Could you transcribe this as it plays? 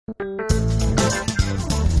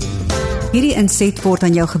Hierdie inset word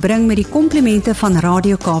aan jou gebring met die komplimente van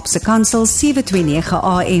Radio Kaapse Kansel 729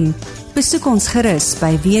 AM. Besoek ons gerus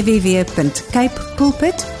by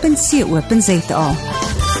www.capepulpit.co.za.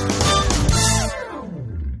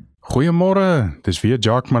 Goeiemôre, dis weer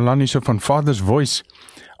JACQUES Malan hier van Father's Voice.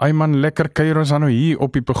 Ai man, lekker kuier ons aan nou hier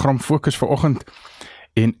op die program Fokus vanoggend.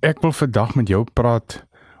 En ek wil vandag met jou praat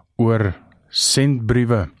oor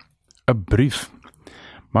sendbriewe, 'n brief.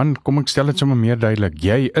 Man, kom ek stel dit sommer meer duidelik,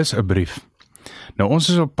 jy is 'n brief. Nou ons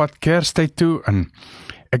is op pad Kerstyd toe en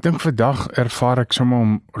ek dink vandag ervaar ek sommer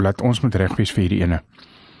om, laat ons moet reg wees vir hierdie ene.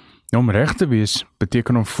 Nou om reg te wees,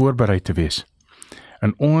 beteken om voorberei te wees.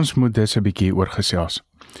 En ons moet dis 'n bietjie oorgesels.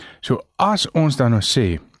 So as ons dan nou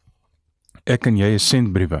sê, ek en jy is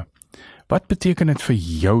sendbriewe, wat beteken dit vir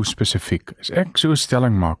jou spesifiek? As ek so 'n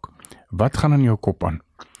stelling maak, wat gaan in jou kop aan?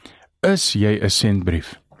 Is jy 'n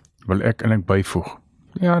sendbrief? Wil ek eintlik byvoeg?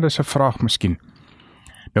 Ja, dis 'n vraag miskien.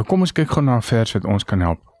 Nou kom ons kyk gou na 'n vers wat ons kan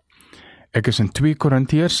help. Ek is in 2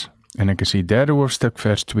 Korintiërs en ek is in die 3de hoofstuk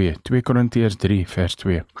vers 2, 2 Korintiërs 3 vers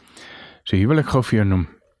 2. So hier wil ek gou vir jou noem.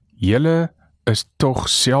 Julle is tog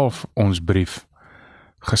self ons brief,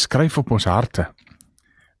 geskryf op ons harte,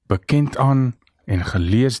 bekend aan en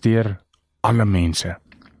gelees deur alle mense.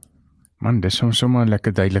 Man, dis sommer 'n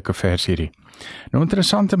lekker duidelike vers hierdie. Nou,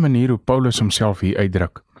 interessante manier hoe Paulus homself hier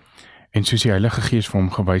uitdruk, en soos die Heilige Gees vir hom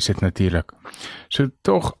gewys het natuurlik. So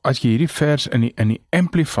tog, as jy hierdie vers in die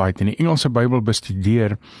Amplified, in die Engelse Bybel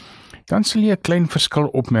bestudeer, dan sal jy 'n klein verskil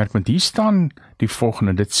opmerk, want hier staan die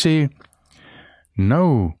volgende, dit sê,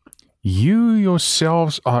 "No, you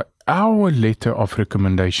yourselves are our letter of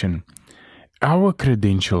recommendation, our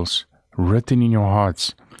credentials written in your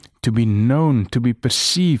hearts, to be known, to be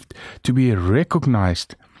perceived, to be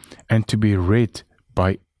recognized, and to be read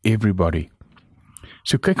by everybody."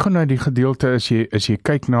 So kyk gou na die gedeelte, as jy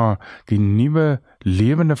kyk na die nuwe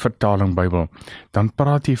lewende vertaling Bybel, dan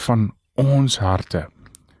praat hy van ons harte,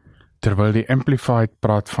 terwyl die Amplified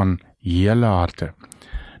praat van julle harte.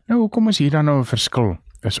 Nou, hoekom is hier dan nou 'n verskil,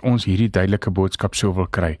 as ons hierdie duidelike boodskap so wil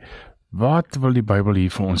kry? Wat wil die Bybel hier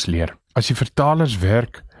vir ons leer? As die vertalers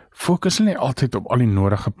werk, fokus hulle nie altyd op al die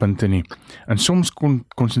nodige punte nie, en soms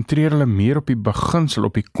konsentreer hulle meer op die beginsel,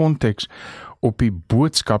 op die konteks, op die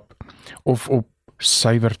boodskap, of op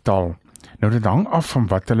suiwer taal. Nou dit hang af van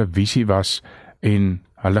wat hulle visie was, en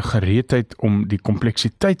hulle gereedheid om die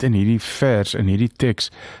kompleksiteit in hierdie vers, in hierdie teks,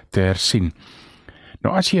 te hersien.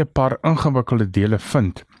 Nou as jy 'n paar ingewikkelde dele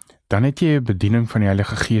vind, dan het jy 'n bediening van die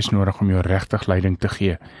Heilige Gees nodig om jou regtig leiding te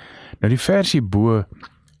gee. Nou die vers hierbo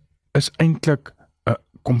is eintlik 'n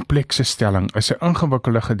komplekse stelling, is 'n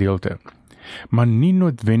ingewikkelde gedeelte, maar nie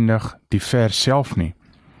noodwendig die vers self nie,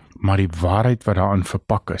 maar die waarheid wat daarin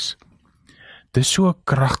verpak is. Dis so 'n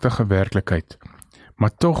kragtige werklikheid,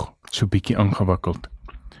 maar tog so bietjie ingewikkeld.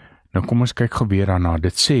 Nou kom ons kyk gou weer daarna.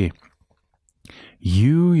 Dit sê,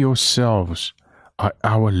 "You yourselves are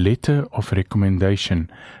our letter of recommendation,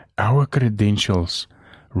 our credentials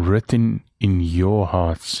written in your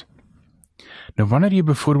hearts." Nou wanneer jy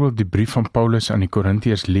byvoorbeeld die brief van Paulus aan die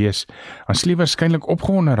Korintiërs lees, dan sal jy waarskynlik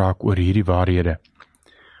opgewonde raak oor hierdie waarhede.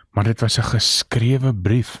 Maar dit was 'n geskrewe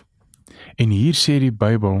brief. En hier sê die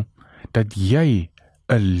Bybel dat jy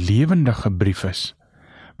 'n lewendige brief is,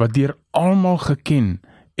 wat deur almal geken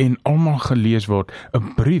en almal gelees word,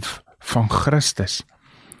 'n brief van Christus.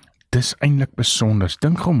 Dis eintlik besonder,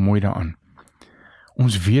 dink gou mooi daaraan.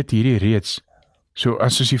 Ons weet hierdie reeds, so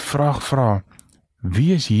as ons die vraag vra,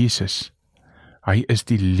 wie is Jesus? Hy is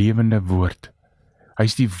die lewende woord. Hy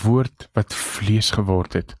is die woord wat vlees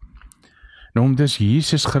geword het. Nou om dus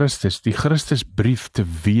Jesus Christus, die Christusbrief te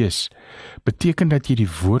wees, beteken dat jy die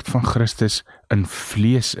woord van Christus in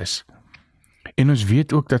vlees is. En ons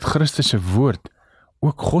weet ook dat Christus se woord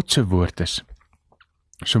ook God se woord is.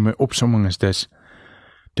 So my opsomming is dus,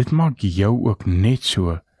 dit maak jou ook net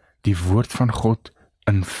so die woord van God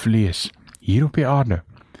in vlees, hier op die aarde.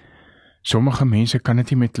 Sommige mense kan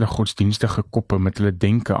dit nie met hulle godsdienstige koppe, met hulle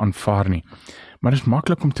denke aanvaar nie, maar dit is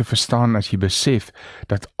maklik om te verstaan as jy besef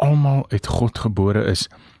dat almal uit God gebore is.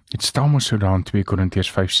 Dit staan ons so daar in 2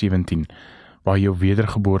 Korintiërs 5:17, waar jou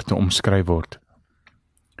wedergeboorte omskryf word.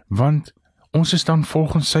 Want ons is dan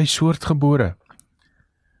volgens sy soort gebore.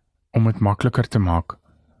 Om dit makliker te maak,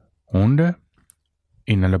 honde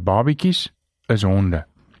en hulle babietjies is honde.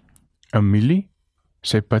 'n mielie,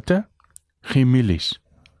 sy pitte, geen mielies.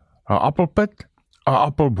 'n appelpit, 'n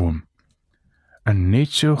appelboom. En net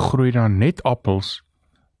so groei daar net appels,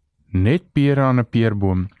 net pere aan 'n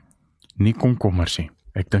peerboom, nie komkommers nie.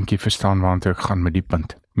 Ek dink jy verstaan waartoe ek gaan met die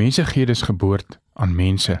punt. Mense gee dus geboorte aan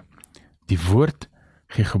mense. Die woord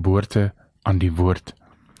gee geboorte aan die woord.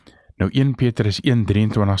 Nou 1 Petrus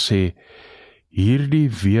 1:23 sê, hierdie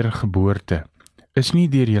weergeboorte is nie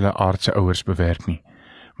deur julle aardse ouers bewerk nie,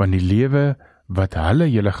 want die lewe wat hulle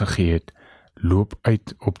julle gegee het, loop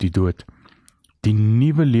uit op die dood. Die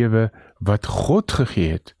nuwe lewe wat God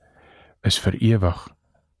gegee het, is vir ewig,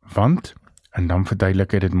 want, en dan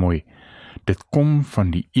verduidelik hy dit mooi, dit kom van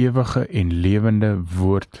die ewige en lewende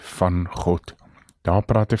woord van God. Daar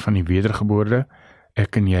praat hy van die wedergebore,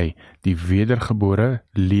 ek en jy, die wedergebore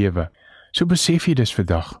lewe. So besef jy dis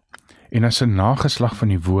vandag, en as 'n nageslag van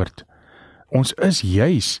die woord, ons is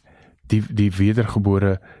juis die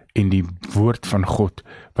wedergebore en die woord van God,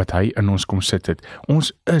 wat hy in ons kom sit het.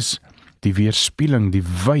 Ons is die weerspieëling, die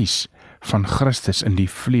wys van Christus in die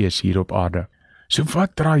vlees hier op aarde. So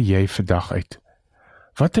wat draai jy vandag uit?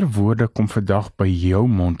 Watter woorde kom vandag by jou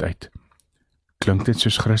mond uit? Klink dit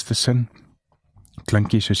soos Christus sin?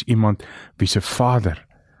 Klink jy soos iemand wie se Vader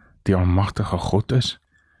die almagtige God is?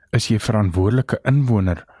 Is jy verantwoordelike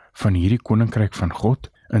inwoner van hierdie koninkryk van God?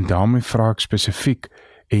 En daarmee vra ek spesifiek,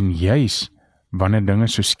 en juis wanneer dinge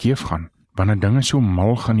so skeef gaan, wanneer dinge so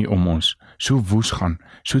mal gaan nie om ons, so woes gaan,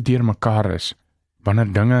 so deurmekaar is,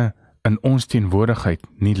 wanneer dinge in ons teenwoordigheid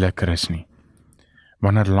nie lekker is nie,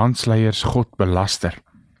 wanneer landsleiers God belaster,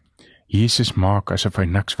 Jesus maak asof hy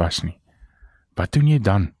niks was nie, wat doen jy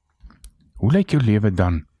dan? Hoe lyk jou lewe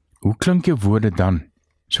dan? Hoe klink jou woorde dan?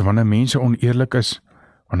 So wanneer mense oneerlik is,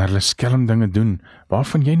 wanneer hulle skelm dinge doen,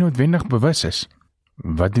 waarvan jy noodwendig bewus is,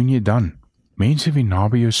 wat doen jy dan? Mense wie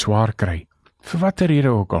naby jou swaar kry, vir watter rede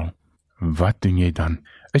ook al, wat doen jy dan?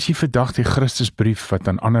 Is jy vandag die Christusbrief wat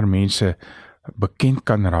aan ander mense bekend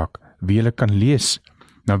kan raak, wie hulle kan lees,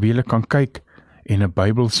 na wie hulle kan kyk en 'n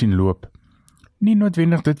Bybel sien loop? Nie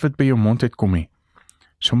noodwendig dit wat by jou mond uitkom nie,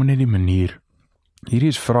 sommer net die manier.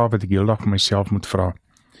 Hierdie is vrae wat ek heeldag vir myself moet vra,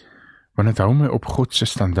 want dit hou my op God se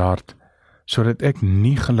standaard, sodat ek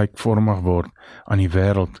nie gelykvormig word aan die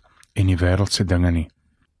wêreld en die wêreldse dinge nie.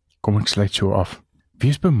 Kom ek sluit so af.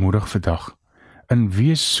 Wees bemoedig vandag, en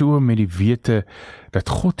wees so met die wete dat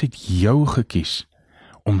God het jou gekies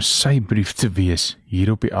om sy brief te wees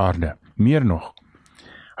hier op die aarde. Meer nog,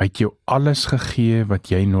 hy het jou alles gegee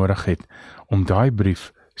wat jy nodig het om daai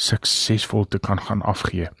brief suksesvol te kan gaan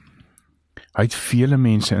afgee. Hy het vele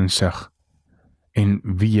mense in sig, en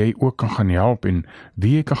wie jy ook kan gaan help, en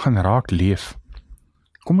wie jy kan gaan raak leef.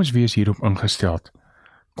 Kom ons wees hierop ingesteld.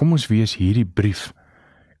 Kom ons wees hierdie brief,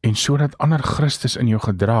 en sodat ander Christus in jou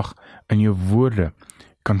gedrag, in jou woorde,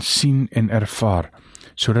 kan sien en ervaar,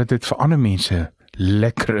 sodat dit vir ander mense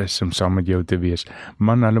lekker is om saam met jou te wees.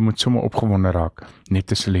 Man, hulle moet sommer opgewonde raak,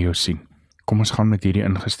 net as hulle jou sien. Kom ons gaan met hierdie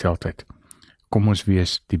ingesteldheid. Kom ons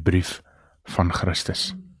wees die brief van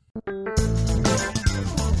Christus.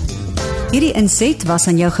 Hierdie inset was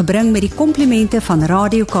aan jou gebring met die komplimente van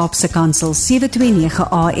Radio Kaapse Kansel 729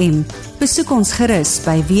 AM. Besoek ons gerus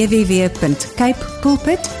by www.cape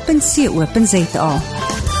pulpit.co.za.